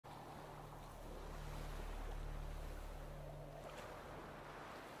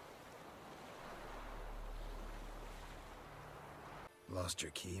Lost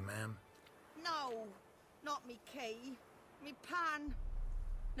your key, ma'am? No, not me key. Me pan.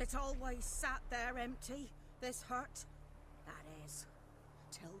 It's always sat there empty, this hut. That is,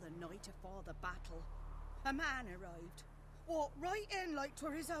 till the night afore the battle. A man arrived. Walked right in like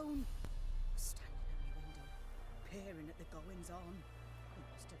 'twere his own. Standing at my window, peering at the goings-on. He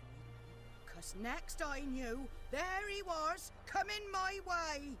must have read me, 'cause next I knew, there he was, coming my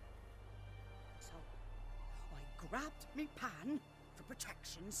way. So, I grabbed me pan, for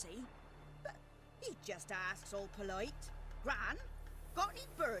protection, see? But he just asks all polite, Gran, got any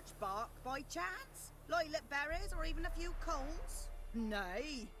birch bark by chance? Lilac berries or even a few coals?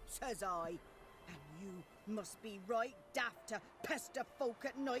 Nay, says I. And you must be right daft to pester folk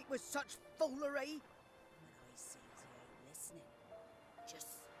at night with such foolery. When I sees he ain't listening, just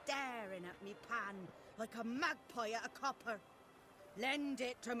staring at me pan like a magpie at a copper. Lend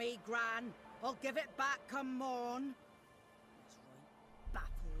it to me, Gran. I'll give it back come morn. He's right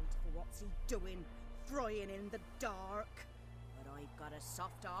baffled for what's he doing, frying in the dark. But I've got a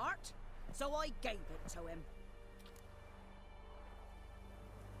soft heart, so I gave it to him.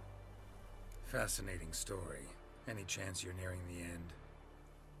 Fascinating story. Any chance you're nearing the end?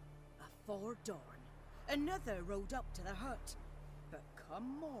 Afore dawn, another rode up to the hut. But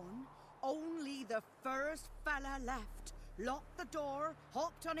come morn, only the first fella left. Locked the door,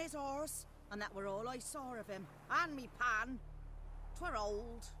 hopped on his horse, and that were all I saw of him, and me pan. 'Twere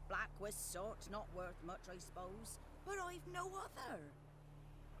old, black with soot, not worth much, I suppose, but I've no other.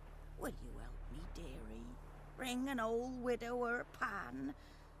 Will you help me, dearie? Bring an old widower pan?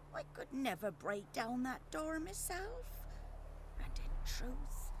 I could never break down that door myself. And in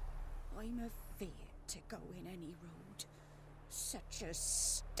truth, I'm afeard to go in any road. Such a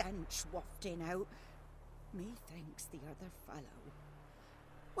stench wafting out. Methinks the other fellow,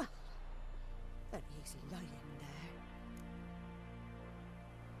 well, that he's lying there.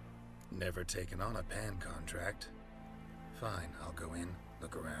 Never taken on a pan contract. Fine, I'll go in,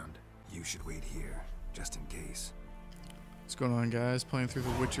 look around. You should wait here, just in case. What's going on, guys? Playing through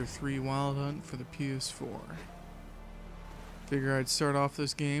The Witcher 3 Wild Hunt for the PS4. Figure I'd start off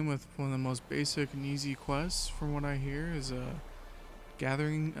this game with one of the most basic and easy quests, from what I hear, is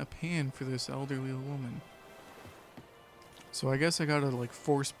gathering a pan for this elderly woman. So I guess I gotta like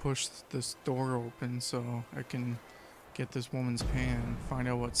force push this door open so I can get this woman's pan and find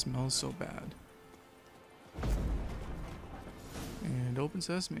out what smells so bad. And open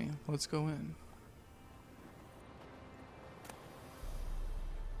sesame, let's go in.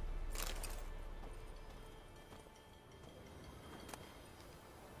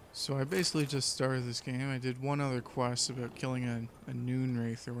 So I basically just started this game. I did one other quest about killing a noon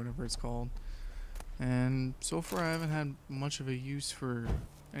wraith or whatever it's called. And so far I haven't had much of a use for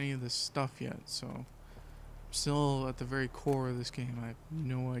any of this stuff yet, so I'm still at the very core of this game. I have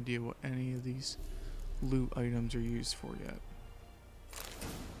no idea what any of these loot items are used for yet.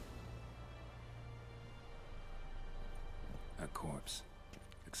 A corpse.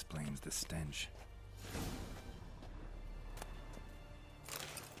 Explains the stench.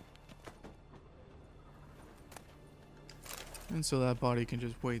 And so that body can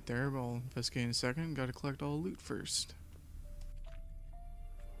just wait there, but I'll investigate in a second. Gotta collect all the loot first.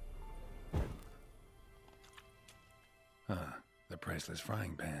 The priceless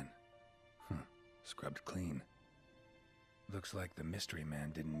frying pan. Scrubbed clean. Looks like the mystery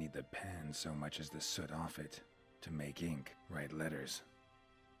man didn't need the pan so much as the soot off it to make ink, write letters.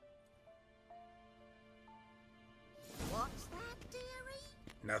 What's that, dearie?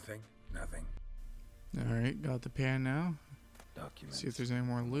 Nothing. Alright, got the pan now. Documents. See if there's any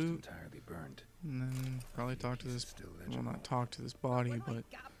more loot. Entirely burned. And then probably talk to this, well, not talk to this body, but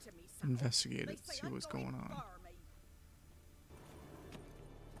investigate it, see what's going on.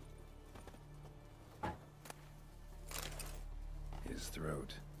 His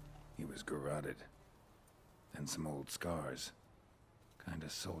throat. He was garroted. And some old scars. Kind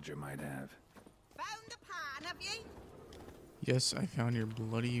of soldier might have. Found the pan, have you? Yes, I found your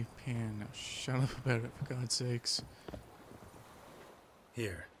bloody pan. Now shut up about it, for God's sakes.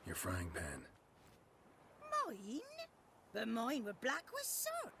 Here, your frying pan. Mine? But mine were black with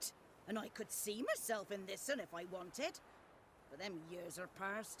soot. And I could see myself in this one if I wanted. But them years are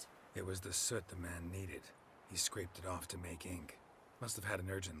past. It was the soot the man needed. He scraped it off to make ink. Must have had an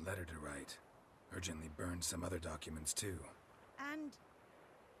urgent letter to write. Urgently burned some other documents too. And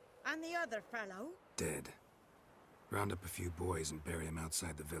the other fellow? Dead. Round up a few boys and bury him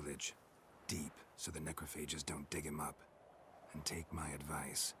outside the village. Deep, so the necrophages don't dig him up. And take my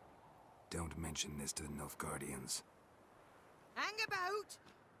advice. Don't mention this to the Nilfgaardians. Hang about!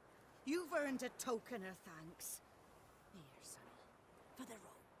 You've earned a token of thanks. Here, sonny. for the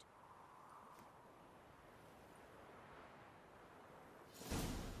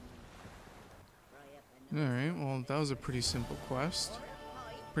road. Alright, well, that was a pretty simple quest.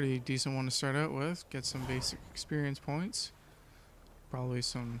 Pretty decent one to start out with. Get some basic experience points. Probably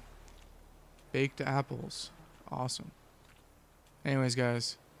some baked apples. Awesome. Anyways,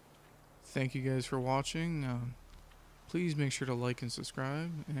 guys, thank you guys for watching. Please make sure to like and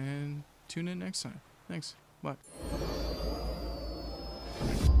subscribe, and tune in next time. Thanks. Bye.